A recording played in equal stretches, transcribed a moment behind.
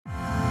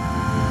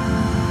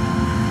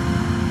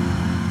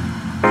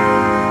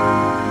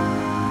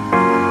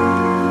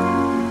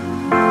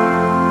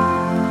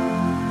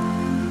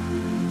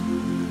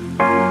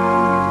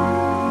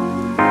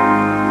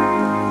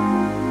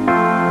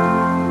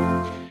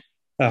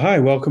Hi,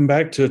 welcome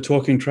back to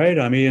Talking Trade.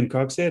 I'm Ian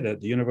Coxhead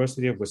at the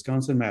University of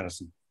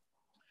Wisconsin-Madison.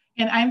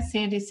 And I'm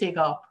Sandy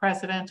Siegel,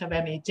 president of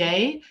Emmy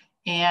Day.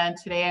 And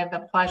today I have the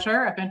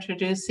pleasure of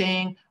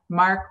introducing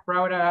Mark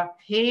Rhoda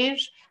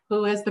Page,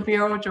 who is the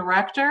Bureau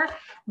Director.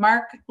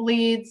 Mark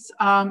leads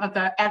of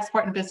the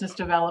Export and Business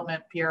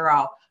Development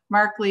Bureau.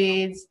 Mark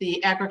leads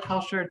the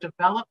agriculture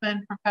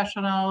development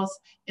professionals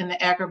in the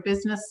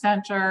Agribusiness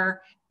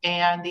Center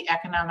and the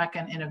Economic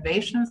and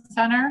Innovation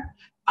Center.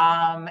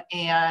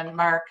 And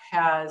Mark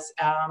has,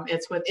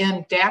 it's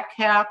within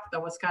DACCAP, the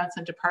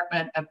Wisconsin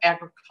Department of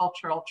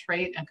Agricultural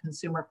Trade and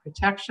Consumer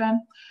Protection.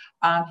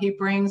 He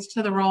brings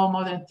to the role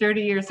more than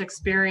 30 years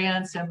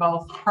experience in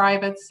both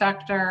private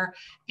sector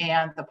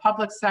and the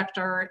public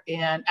sector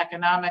in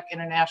economic,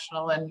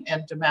 international,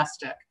 and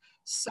domestic.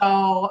 So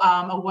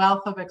a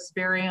wealth of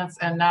experience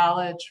and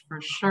knowledge for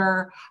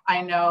sure.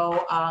 I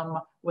know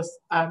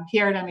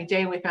here at Emmy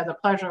Day, we've had the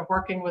pleasure of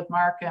working with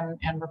Mark and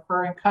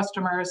referring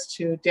customers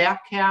to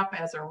DACCAP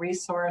as a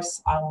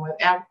resource with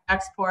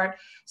export.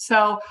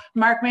 So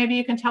Mark, maybe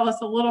you can tell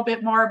us a little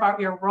bit more about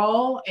your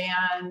role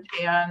and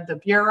the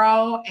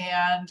Bureau,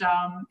 and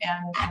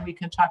we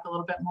can talk a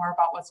little bit more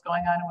about what's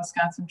going on in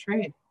Wisconsin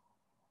trade.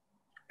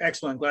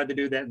 Excellent. Glad to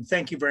do that. And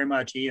thank you very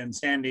much, Ian and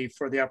Sandy,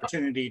 for the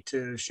opportunity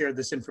to share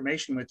this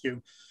information with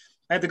you.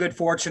 I have the good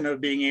fortune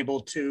of being able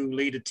to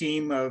lead a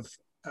team of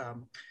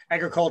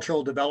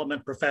agricultural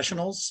development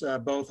professionals,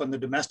 both on the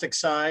domestic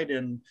side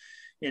and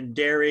in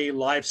dairy,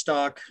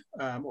 livestock,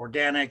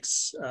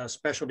 organics,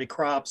 specialty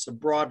crops, a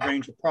broad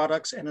range of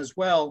products, and as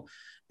well,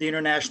 the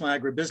International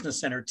Agribusiness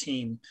Center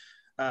team.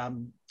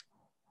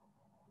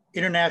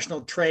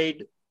 International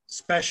trade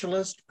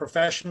specialists,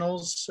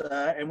 professionals,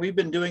 and we've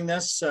been doing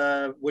this,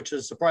 which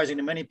is surprising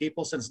to many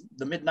people, since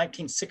the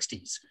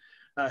mid-1960s,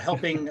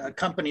 helping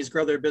companies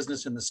grow their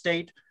business in the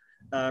state,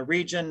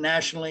 region,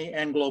 nationally,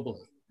 and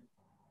globally.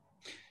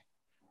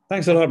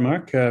 Thanks a lot,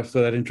 Mark,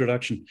 for that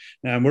introduction.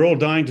 Now, we're all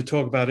dying to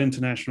talk about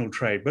international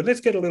trade, but let's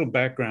get a little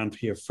background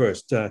here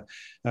first.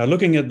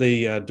 Looking at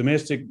the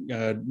domestic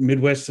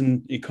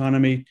Midwestern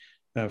economy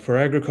for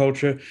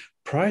agriculture,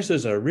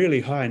 prices are really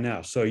high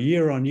now. So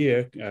year on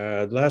year,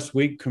 last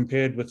week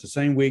compared with the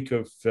same week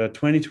of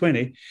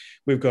 2020,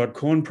 we've got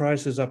corn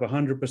prices up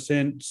 100%,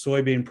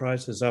 soybean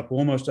prices up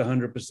almost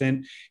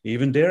 100%,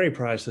 even dairy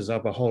prices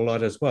up a whole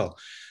lot as well.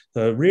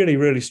 So really,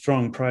 really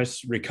strong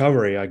price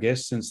recovery, I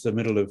guess, since the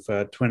middle of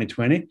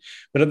 2020.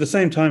 But at the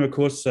same time, of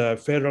course,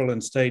 federal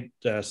and state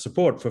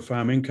support for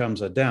farm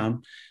incomes are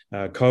down.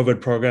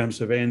 COVID programs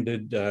have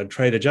ended,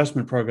 trade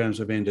adjustment programs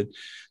have ended.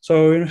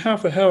 So how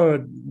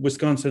are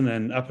Wisconsin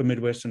and upper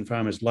Midwestern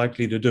farmers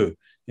likely to do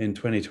in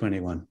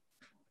 2021?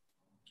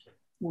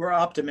 We're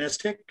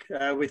optimistic.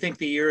 We think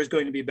the year is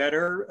going to be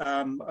better.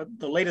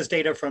 The latest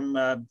data from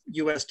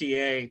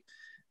USDA,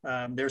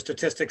 their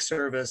statistics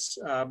service,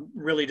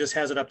 really just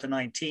has it up to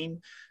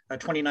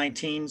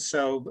 2019.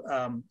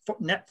 So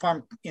net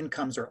farm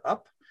incomes are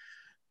up.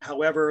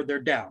 However, they're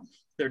down.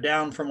 They're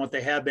down from what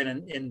they have been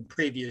in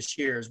previous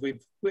years.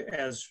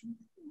 As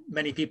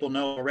many people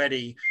know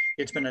already,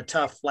 it's been a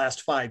tough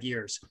last 5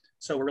 years.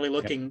 So we're really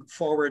looking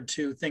forward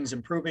to things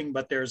improving,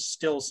 but there's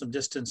still some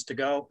distance to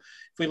go.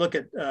 If we look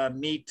at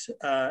meat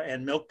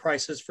and milk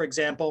prices, for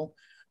example,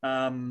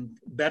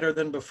 better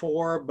than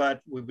before,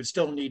 but we would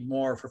still need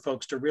more for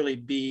folks to really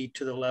be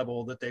to the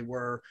level that they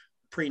were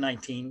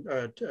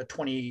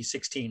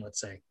pre-2016,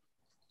 let's say.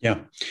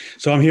 Yeah.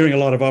 So I'm hearing a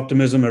lot of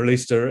optimism, or at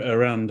least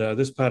around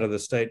this part of the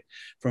state,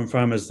 from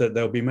farmers that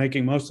they'll be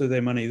making most of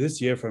their money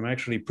this year from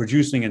actually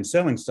producing and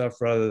selling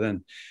stuff rather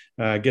than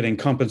getting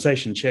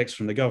compensation checks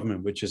from the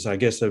government, which is, I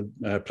guess, a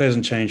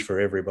pleasant change for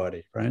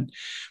everybody, right?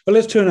 But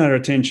let's turn our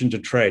attention to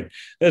trade.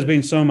 There's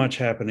been so much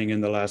happening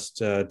in the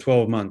last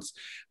 12 months.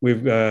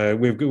 We've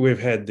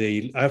had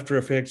the after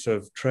effects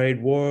of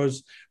trade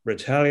wars,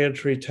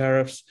 retaliatory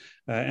tariffs,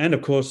 and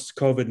of course,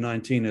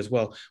 COVID-19 as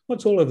well.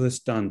 What's all of this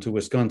done to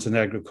Wisconsin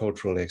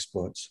agricultural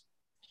exports?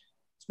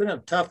 It's been a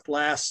tough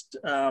last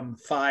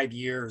 5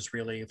 years,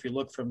 really. If you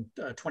look from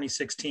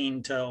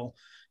 2016 till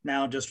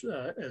now, just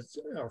as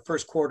our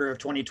first quarter of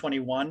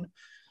 2021,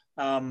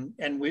 and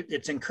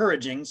it's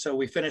encouraging. So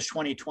we finished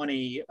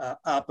 2020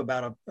 up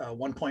about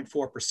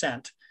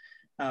 1.4%,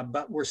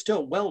 but we're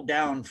still well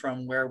down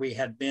from where we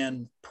had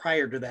been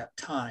prior to that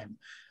time.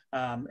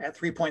 At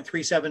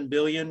 3.37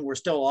 billion, we're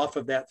still off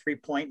of that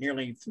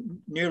nearly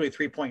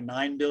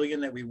 3.9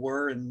 billion that we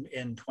were in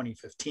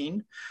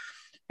 2015.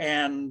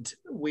 And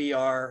we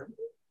are,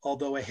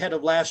 although ahead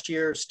of last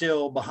year,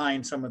 still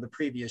behind some of the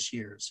previous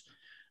years.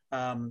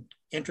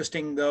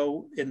 Interesting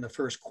though, in the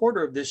first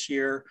quarter of this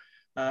year,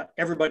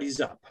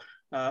 everybody's up.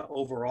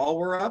 Overall,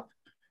 we're up.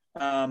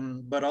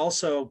 But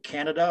also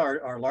Canada,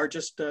 our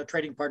largest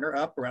trading partner,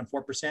 up around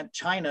 4%.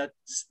 China,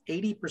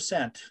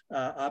 80%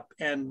 up.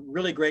 And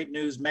really great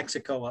news,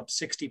 Mexico up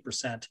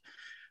 60%.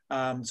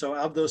 So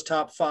of those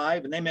top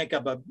five, and they make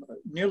up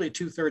nearly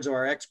 2/3 of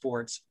our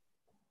exports,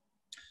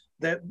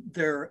 that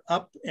they're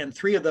up, and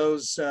three of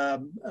those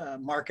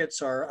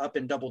markets are up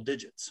in double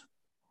digits.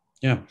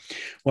 Yeah.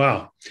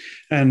 Wow.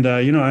 And,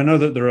 I know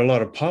that there are a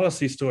lot of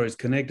policy stories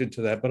connected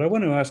to that, but I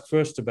want to ask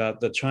first about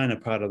the China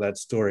part of that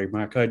story,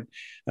 Mark.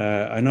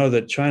 I know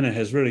that China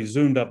has really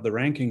zoomed up the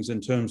rankings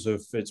in terms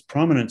of its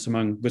prominence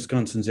among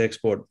Wisconsin's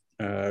export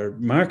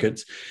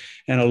markets.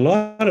 And a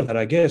lot of that,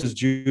 I guess, is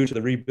due to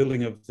the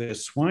rebuilding of their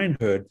swine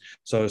herd.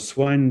 So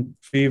swine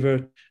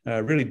fever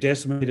really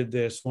decimated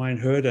their swine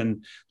herd.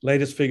 And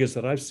latest figures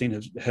that I've seen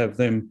have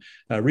them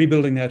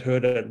rebuilding that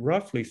herd at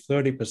roughly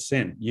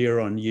 30% year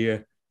on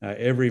year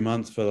every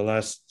month for the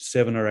last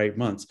 7 or 8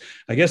 months.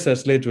 I guess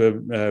that's led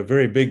to a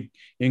very big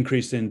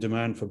increase in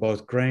demand for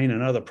both grain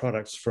and other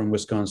products from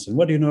Wisconsin.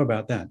 What do you know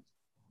about that?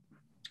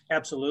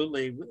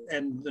 Absolutely.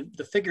 And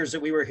the figures that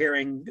we were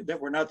hearing that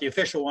were not the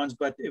official ones,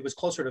 but it was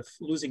closer to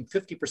losing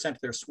 50% of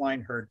their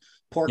swine herd.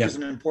 Pork is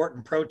an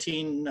important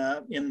protein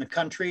in the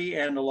country,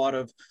 and a lot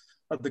of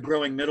the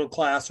growing middle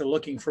class are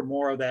looking for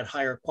more of that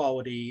higher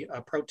quality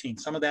protein.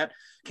 Some of that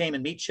came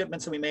in meat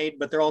shipments that we made,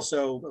 but they're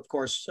also, of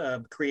course,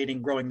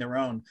 growing their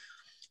own.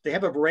 They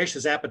have a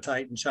voracious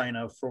appetite in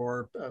China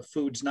for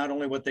foods, not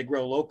only what they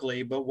grow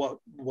locally, but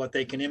what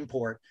they can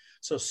import.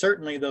 So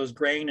certainly those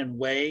grain and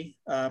whey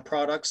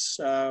products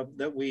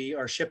that we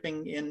are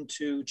shipping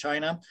into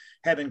China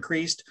have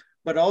increased,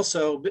 but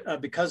also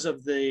because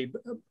of the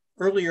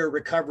earlier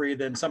recovery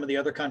than some of the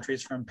other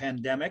countries from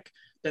pandemic,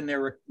 then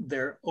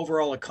their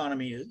overall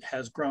economy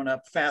has grown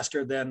up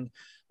faster than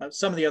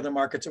some of the other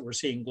markets that we're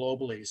seeing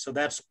globally. So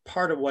that's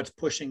part of what's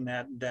pushing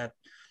that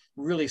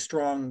really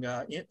strong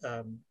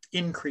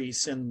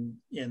increase in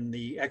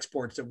the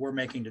exports that we're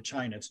making to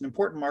China. It's an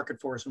important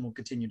market for us and will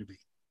continue to be.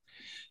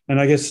 And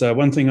I guess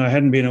one thing I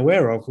hadn't been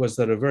aware of was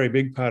that a very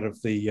big part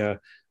of the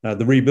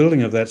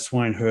rebuilding of that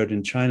swine herd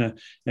in China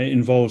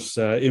involves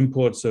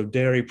imports of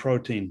dairy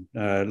protein,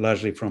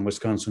 largely from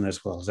Wisconsin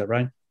as well. Is that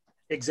right?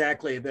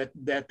 Exactly.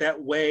 That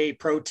whey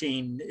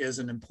protein is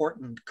an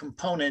important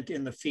component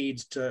in the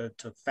feeds to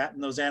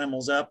fatten those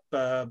animals up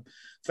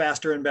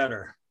faster and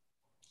better.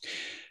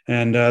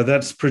 And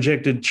that's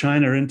projected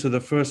China into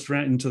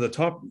the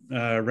top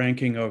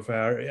ranking of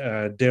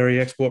our dairy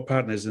export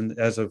partners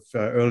as of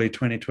early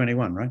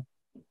 2021, right?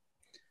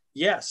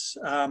 Yes.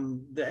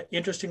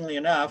 Interestingly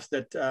enough,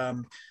 that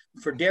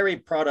for dairy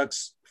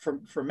products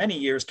for many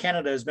years,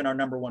 Canada has been our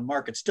 #1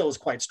 market. Still is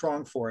quite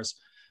strong for us.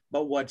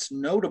 But what's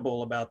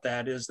notable about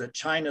that is that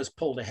China's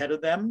pulled ahead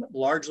of them,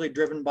 largely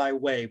driven by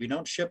whey. We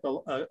don't ship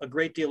a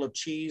great deal of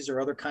cheese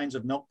or other kinds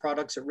of milk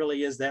products. It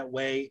really is that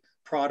whey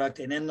product,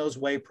 and in those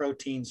whey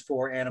proteins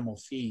for animal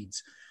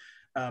feeds.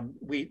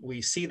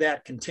 We see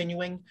that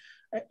continuing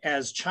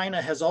as China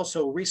has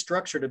also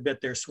restructured a bit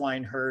their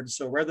swine herds.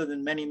 So rather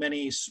than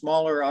many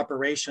smaller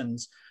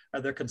operations,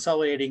 they're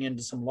consolidating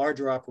into some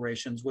larger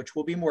operations, which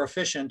will be more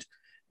efficient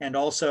and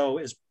also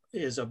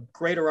is a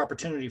greater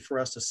opportunity for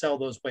us to sell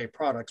those whey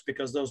products,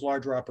 because those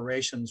larger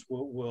operations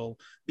will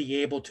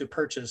be able to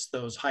purchase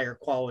those higher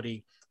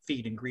quality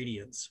feed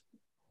ingredients.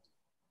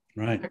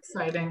 Right.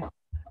 Exciting.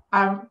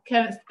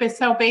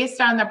 So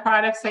based on the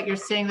products that you're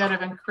seeing that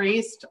have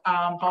increased,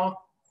 both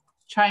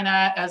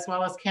China as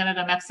well as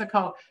Canada,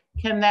 Mexico,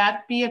 can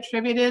that be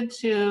attributed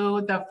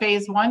to the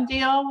phase 1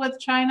 deal with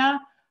China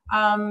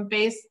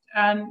based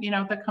on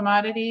the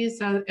commodities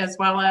as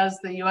well as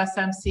the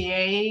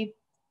USMCA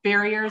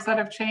barriers that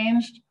have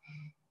changed?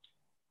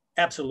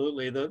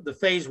 Absolutely. The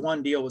phase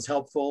 1 deal was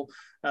helpful.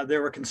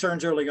 There were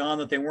concerns early on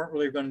that they weren't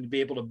really going to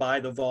be able to buy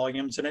the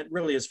volumes, and it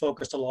really is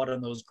focused a lot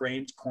on those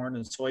grains, corn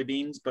and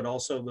soybeans, but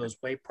also those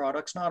whey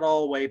products, not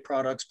all whey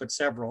products, but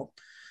several.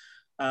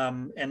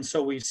 And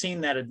so we've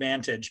seen that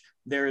advantage.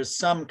 There is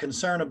some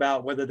concern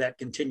about whether that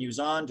continues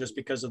on just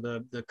because of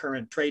the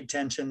current trade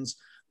tensions.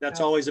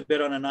 That's always a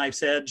bit on a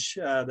knife's edge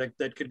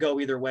that could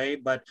go either way.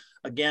 But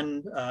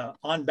again,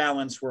 on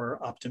balance, we're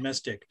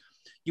optimistic.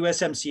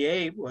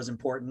 USMCA was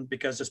important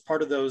because as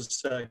part of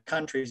those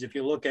countries, if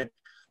you look at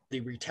the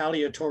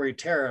retaliatory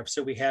tariffs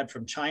that we had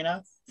from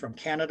China, from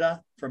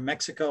Canada, from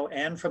Mexico,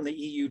 and from the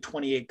EU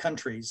 28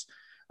 countries,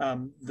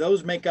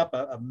 those make up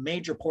a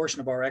major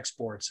portion of our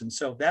exports. And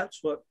so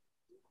that's what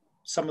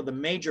some of the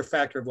major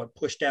factor of what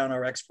pushed down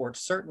our exports,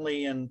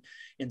 certainly in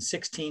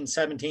 16,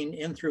 17,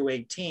 in through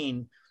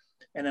 18.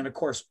 And then, of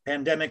course,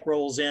 pandemic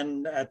rolls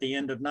in at the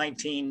end of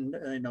 19,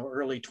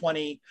 early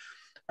 20.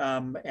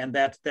 And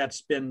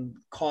that's been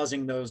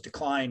causing those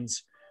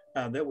declines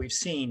that we've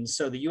seen.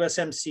 So the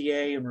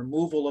USMCA and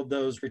removal of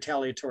those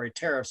retaliatory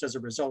tariffs as a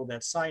result of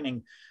that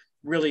signing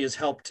really has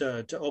helped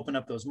to open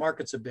up those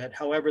markets a bit.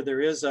 However,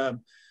 there is a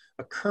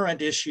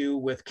current issue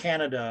with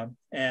Canada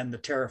and the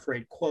tariff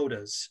rate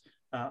quotas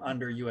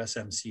under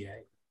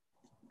USMCA.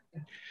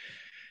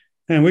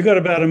 And we've got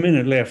about a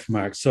minute left,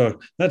 Mark.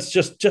 So that's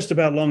just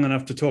about long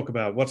enough to talk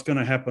about what's going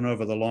to happen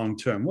over the long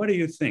term. What do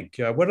you think?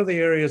 What are the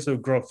areas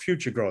of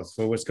future growth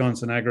for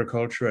Wisconsin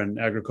agriculture and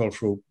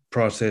agricultural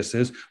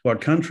processes?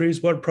 What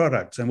countries, what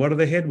products, and what are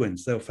the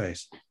headwinds they'll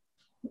face?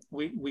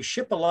 we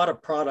ship a lot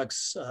of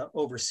products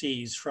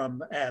overseas,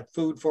 from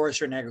food,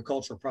 forestry, and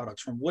agricultural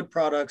products, from wood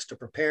products to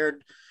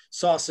prepared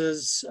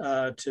sauces,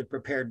 to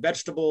prepared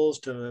vegetables,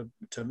 to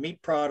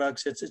meat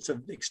products. It's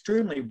an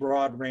extremely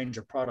broad range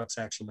of products,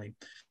 actually.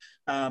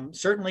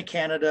 Certainly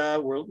Canada,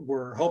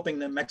 we're hoping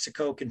that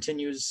Mexico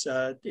continues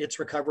its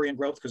recovery and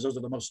growth, because those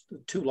are the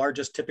two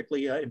largest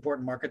typically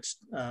important markets.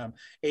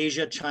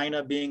 Asia,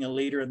 China being a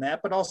leader in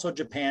that, but also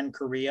Japan,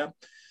 Korea.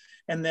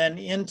 And then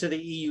into the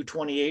EU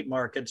 28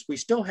 markets, we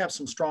still have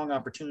some strong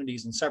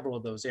opportunities in several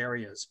of those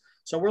areas.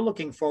 So we're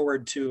looking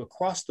forward to,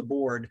 across the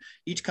board,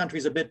 each country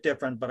is a bit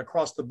different, but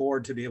across the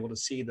board, to be able to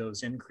see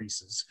those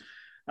increases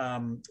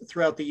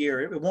throughout the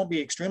year. It won't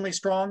be extremely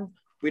strong.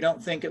 We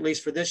don't think, at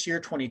least for this year,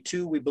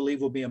 22, we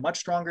believe will be a much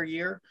stronger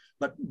year.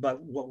 But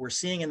what we're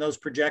seeing in those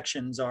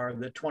projections are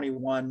that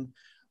 21,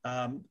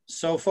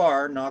 so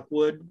far, knock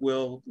wood,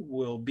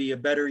 will be a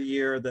better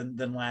year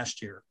than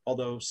last year.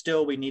 Although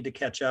still we need to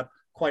catch up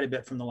quite a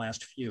bit from the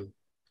last few.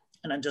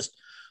 And I just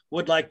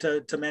would like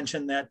to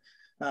mention that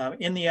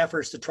in the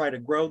efforts to try to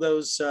grow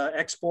those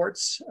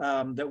exports,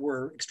 that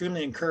we're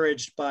extremely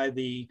encouraged by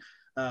the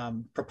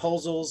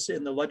proposals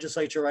in the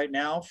legislature right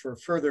now for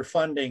further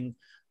funding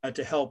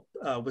to help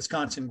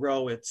Wisconsin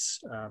grow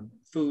its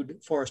food,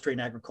 forestry,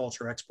 and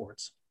agriculture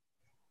exports.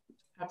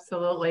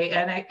 Absolutely.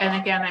 And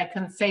again, I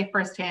can say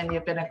firsthand,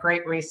 you've been a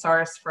great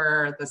resource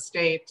for the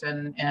state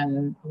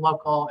and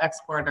local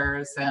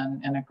exporters,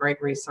 and a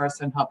great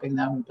resource in helping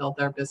them build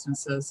their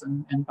businesses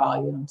and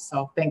volume.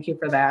 So thank you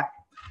for that.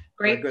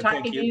 Great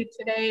talking to you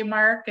today,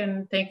 Mark,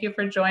 and thank you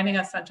for joining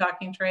us on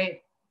Talking Trade.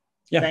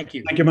 Yeah, thank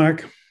you. Thank you,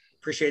 Mark.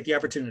 Appreciate the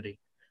opportunity.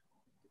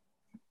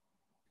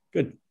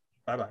 Good.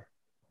 Bye-bye.